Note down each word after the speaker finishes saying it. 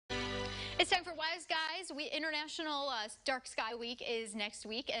It's time for Wise Guys. International Dark Sky Week is next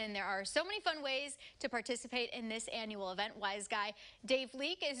week, and there are so many fun ways to participate in this annual event. Wise Guy Dave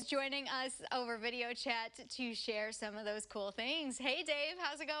Leake is joining us over video chat to share some of those cool things. Hey, Dave,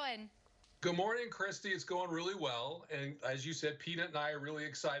 how's it going? Good morning, Christy. It's going really well. And as you said, Peanut and I are really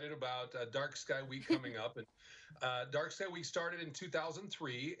excited about Dark Sky Week coming up. And Dark Sky Week started in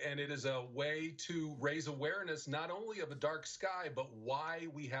 2003, and it is a way to raise awareness not only of the dark sky, but why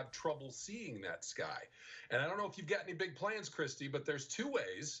we have trouble seeing that sky. And I don't know if you've got any big plans, Christy, but there's two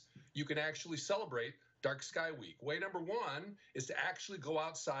ways you can actually celebrate Dark Sky Week. Way number one is to actually go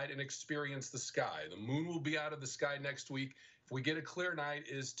outside and experience the sky. The moon will be out of the sky next week. If we get a clear night,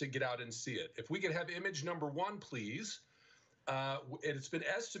 is to get out and see it. If we could have image number one, please. It's been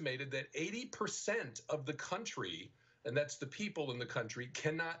estimated that 80% of the country, and that's the people in the country,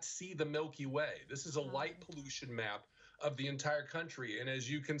 cannot see the Milky Way. This is a light pollution map of the entire country. And as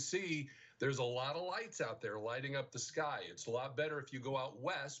you can see, there's a lot of lights out there lighting up the sky. It's a lot better if you go out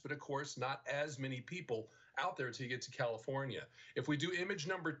west, but of course, not as many people out there till you get to California. If we do image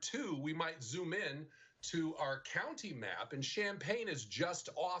number two, we might zoom in to our county map, and Champaign is just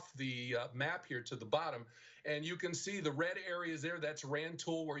off the map here to the bottom, and you can see the red areas there. That's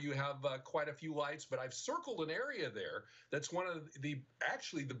Rantoul, where you have quite a few lights, but I've circled an area there that's one of the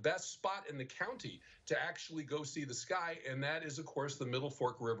actually the best spot in the county to actually go see the sky, and that is, of course, the Middle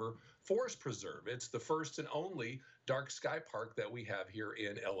Fork River Forest Preserve. It's the first and only dark sky park that we have here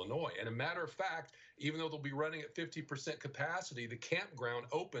in Illinois. And a matter of fact, even though they'll be running at 50% capacity, the campground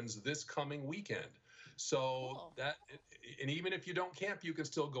opens this coming weekend. So Cool. and even if you don't camp, you can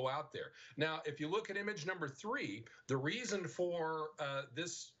still go out there. Now, if you look at image number three, the reason for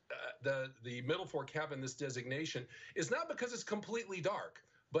the Middle Fork having this designation is not because it's completely dark,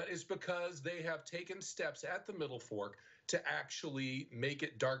 but it's because they have taken steps at the Middle Fork to actually make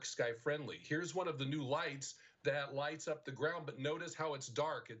it dark sky friendly. Here's one of the new lights that lights up the ground, but notice how it's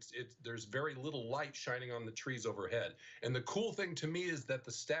dark. There's very little light shining on the trees overhead. And the cool thing to me is that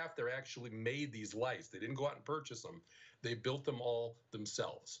the staff there actually made these lights. They didn't go out and purchase them. They built them all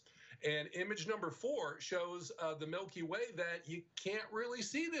themselves. And image number four shows the Milky Way that you can't really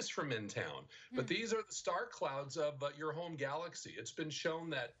see this from in town. But these are the star clouds of your home galaxy. It's been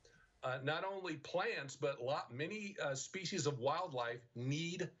shown that not only plants, but many species of wildlife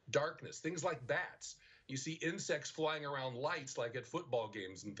need darkness. Things like bats. You see insects flying around lights like at football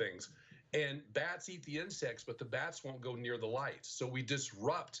games and things. And bats eat the insects, but the bats won't go near the lights. So we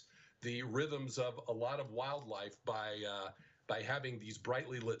disrupt the rhythms of a lot of wildlife by having these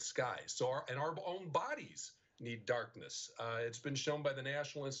brightly lit skies. So our own bodies need darkness. It's been shown by the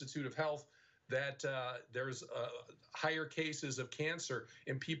National Institute of Health that there's higher cases of cancer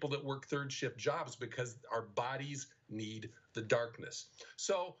in people that work third shift jobs because our bodies need the darkness.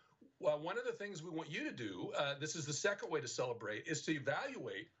 So one of the things we want you to do, this is the second way to celebrate, is to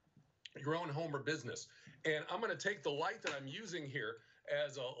evaluate your own home or business. And I'm going to take the light that I'm using here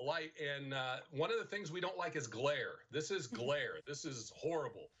as a light. And one of the things we don't like is glare. This is glare. This is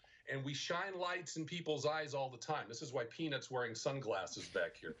horrible. And we shine lights in people's eyes all the time. This is why Peanut's wearing sunglasses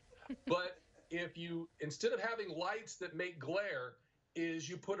back here. But if you, instead of having lights that make glare, is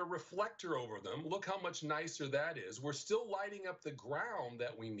you put a reflector over them. Look how much nicer that is. We're still lighting up the ground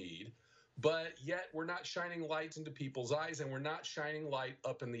that we need, but yet we're not shining lights into people's eyes, and we're not shining light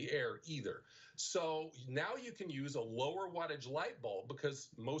up in the air either. So now you can use a lower wattage light bulb because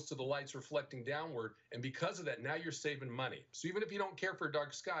most of the light's reflecting downward, and because of that, now you're saving money. So even if you don't care for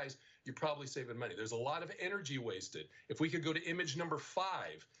dark skies, you're probably saving money. There's a lot of energy wasted. If we could go to image number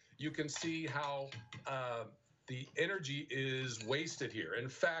five, you can see how the energy is wasted here. In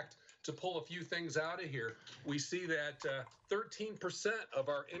fact, to pull a few things out of here, we see that 13% of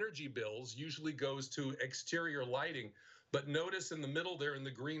our energy bills usually goes to exterior lighting. But notice in the middle there in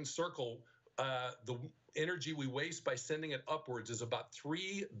the green circle, the energy we waste by sending it upwards is about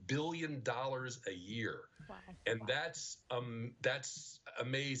 $3 billion a year. Wow. And that's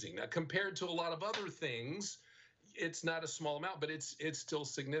amazing. Now, compared to a lot of other things, it's not a small amount, but it's still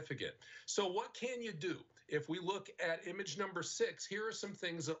significant. So what can you do? If we look at image number six, here are some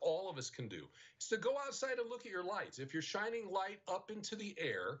things that all of us can do. It's to go outside and look at your lights. If you're shining light up into the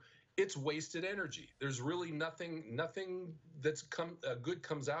air, it's wasted energy. There's really nothing that's good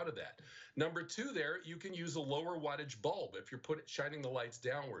comes out of that. Number two there, you can use a lower wattage bulb if you're shining the lights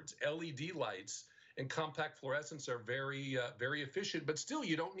downwards. LED lights and compact fluorescents are very efficient, but still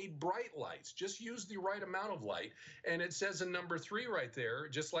you don't need bright lights. Just use the right amount of light. And it says in number three right there,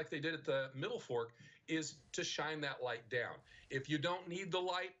 just like they did at the Middle Fork, is to shine that light down. If you don't need the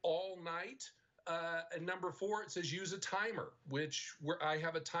light all night, And number 4, it says use a timer, which where I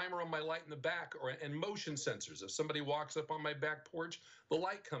have a timer on my light in the back, and motion sensors. If somebody walks up on my back porch, the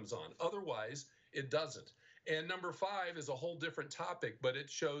light comes on. Otherwise, it doesn't. And number 5 is a whole different topic, but it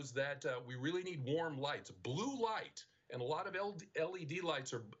shows that we really need warm lights, blue light, and a lot of LED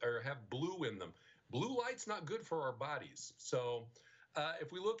lights have blue in them. Blue light's not good for our bodies. So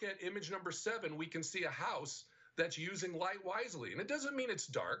if we look at image number 7, we can see a house that's using light wisely. And it doesn't mean it's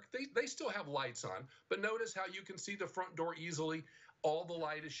dark. They still have lights on, but notice how you can see the front door easily. All the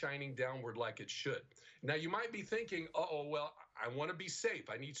light is shining downward like it should. Now you might be thinking, uh-oh, well, I want to be safe.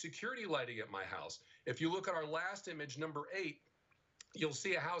 I need security lighting at my house. If you look at our last image, number 8, you'll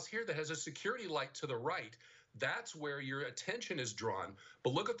see a house here that has a security light to the right. That's where your attention is drawn.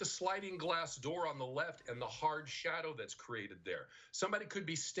 But look at the sliding glass door on the left and the hard shadow that's created there. Somebody could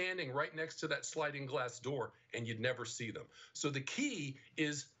be standing right next to that sliding glass door and you'd never see them. So the key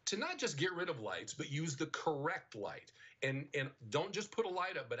is to not just get rid of lights, but use the correct light. And don't just put a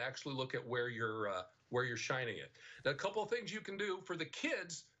light up, but actually look at where you're shining it. Now, a couple of things you can do for the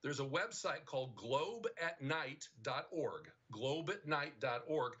kids. There's a website called globeatnight.org.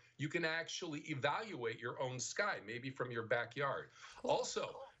 Globeatnight.org. You can actually evaluate your own sky, maybe from your backyard. Cool. Also,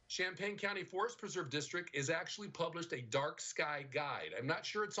 Champaign County Forest Preserve District is actually published a dark sky guide. I'm not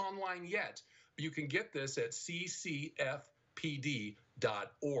sure it's online yet, but you can get this at ccfpd.org.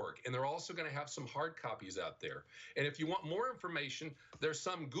 And they're also going to have some hard copies out there. And if you want more information, there's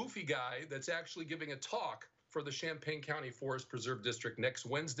some goofy guy that's actually giving a talk for the Champaign County Forest Preserve District next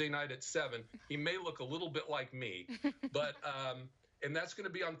Wednesday night at 7. He may look a little bit like me, but and that's going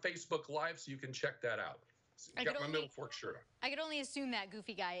to be on Facebook Live, so you can check that out. Got my Middle Fork shirt on. I could only assume that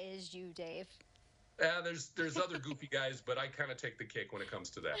goofy guy is you, Dave. There's other goofy guys, but I kind of take the cake when it comes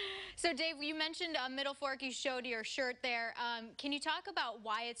to that. So, Dave, you mentioned Middle Fork. You showed your shirt there. Can you talk about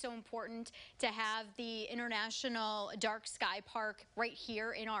why it's so important to have the International Dark Sky Park right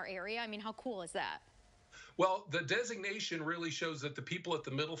here in our area? I mean, how cool is that? Well, the designation really shows that the people at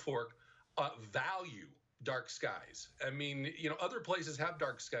the Middle Fork value dark skies. I mean, other places have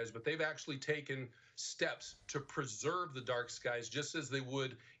dark skies, but they've actually taken steps to preserve the dark skies just as they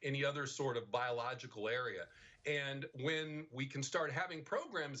would any other sort of biological area. And when we can start having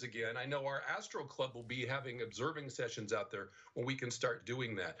programs again, I know our Astro Club will be having observing sessions out there when we can start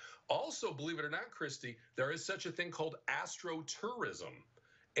doing that. Also, believe it or not, Christy, there is such a thing called astrotourism.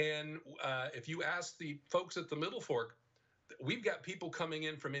 And if you ask the folks at the Middle Fork, we've got people coming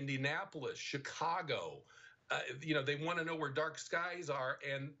in from Indianapolis, Chicago. They want to know where dark skies are,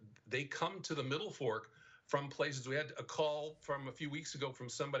 and they come to the Middle Fork from places. We had a call from a few weeks ago from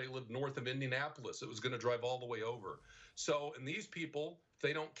somebody who lived north of Indianapolis. It was going to drive all the way over. So, and these people, if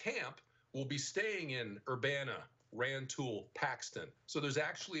they don't camp, will be staying in Urbana, Rantoul, Paxton. So there's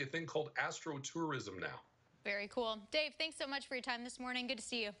actually a thing called astrotourism now. Very cool. Dave, thanks so much for your time this morning. Good to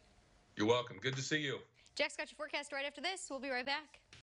see you. You're welcome. Good to see you. Jack's got your forecast right after this. We'll be right back.